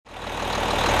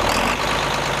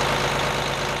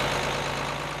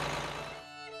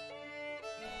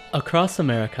Across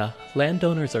America,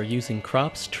 landowners are using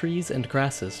crops, trees, and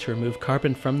grasses to remove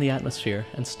carbon from the atmosphere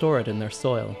and store it in their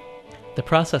soil. The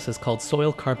process is called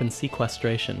soil carbon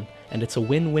sequestration, and it's a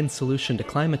win-win solution to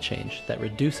climate change that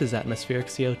reduces atmospheric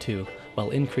CO2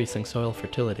 while increasing soil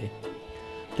fertility.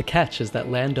 The catch is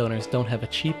that landowners don't have a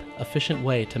cheap, efficient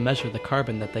way to measure the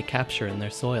carbon that they capture in their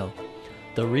soil.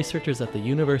 Though researchers at the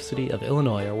University of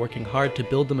Illinois are working hard to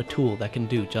build them a tool that can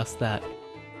do just that.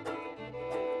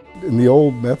 In the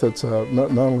old methods,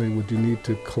 not only would you need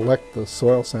to collect the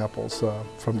soil samples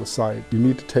from the site, you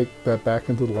need to take that back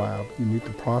into the lab, you need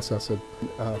to process it.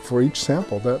 For each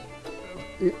sample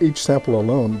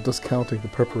alone, discounting the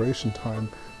preparation time,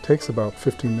 takes about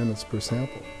 15 minutes per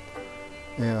sample.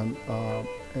 And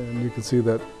you can see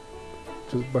that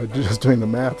just by doing the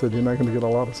math that you're not going to get a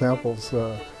lot of samples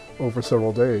over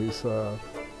several days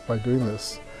by doing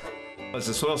this. As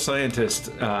a soil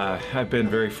scientist, I've been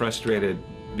very frustrated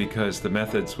because the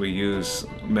methods we use,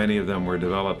 many of them were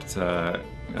developed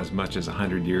as much as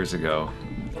 100 years ago,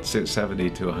 70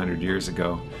 to 100 years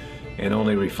ago, and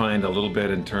only refined a little bit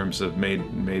in terms of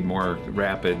made more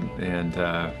rapid and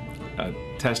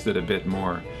tested a bit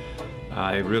more.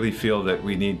 I really feel that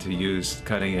we need to use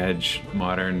cutting-edge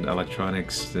modern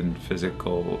electronics and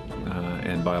physical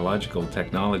and biological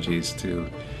technologies to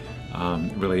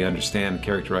really understand,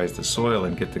 characterize the soil,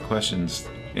 and get the questions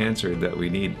answered that we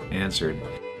need answered.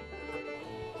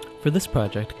 For this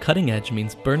project, cutting edge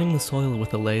means burning the soil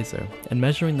with a laser and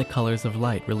measuring the colors of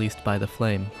light released by the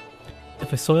flame.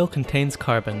 If a soil contains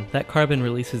carbon, that carbon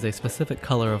releases a specific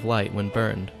color of light when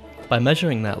burned. By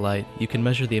measuring that light, you can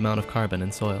measure the amount of carbon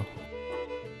in soil.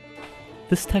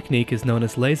 This technique is known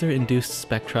as laser-induced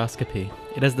spectroscopy.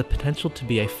 It has the potential to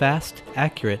be a fast,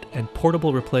 accurate, and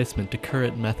portable replacement to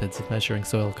current methods of measuring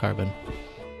soil carbon.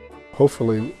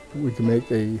 Hopefully we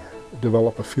can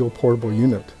develop a field portable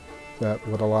unit that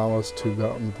would allow us to go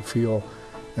out into the field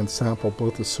and sample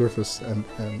both the surface and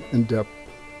in-depth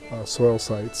soil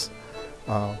sites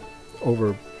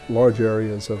over large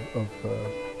areas of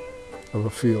a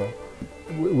field.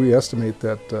 We estimate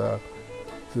that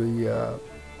the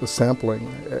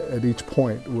sampling at each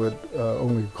point would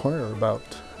only require about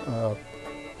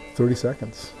 30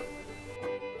 seconds.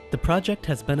 The project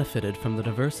has benefited from the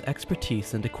diverse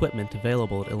expertise and equipment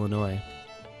available at Illinois.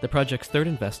 The project's third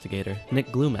investigator, Nick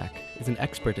Glumack, is an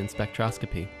expert in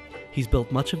spectroscopy. He's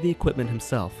built much of the equipment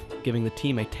himself, giving the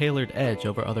team a tailored edge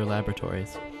over other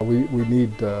laboratories. We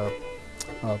need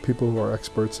people who are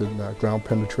experts in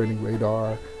ground-penetrating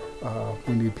radar.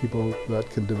 We need people that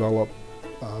can develop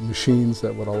machines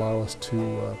that would allow us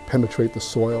to penetrate the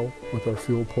soil with our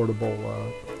field portable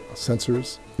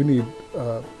sensors. We need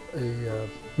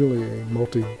really a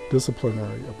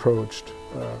multidisciplinary approach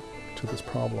to this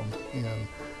problem, and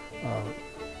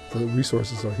the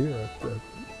resources are here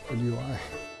at UI.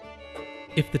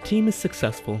 If the team is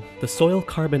successful, the soil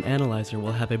carbon analyzer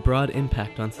will have a broad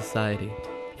impact on society.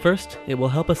 First, it will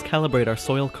help us calibrate our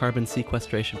soil carbon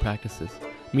sequestration practices,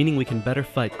 meaning we can better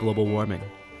fight global warming.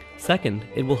 Second,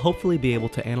 it will hopefully be able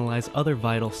to analyze other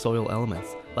vital soil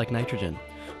elements, like nitrogen,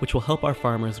 which will help our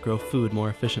farmers grow food more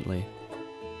efficiently.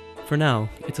 For now,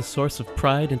 it's a source of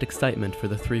pride and excitement for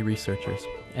the three researchers,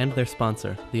 and their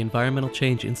sponsor, the Environmental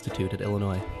Change Institute at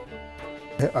Illinois.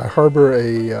 I harbor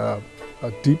a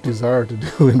deep desire to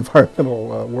do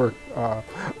environmental work.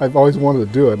 I've always wanted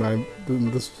to do it, and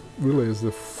this really is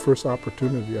the first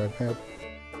opportunity I've had.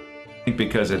 I think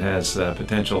because it has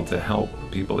potential to help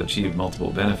people achieve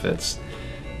multiple benefits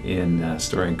in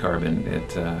storing carbon,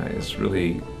 it is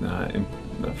really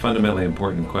a fundamentally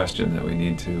important question that we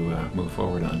need to move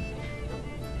forward on.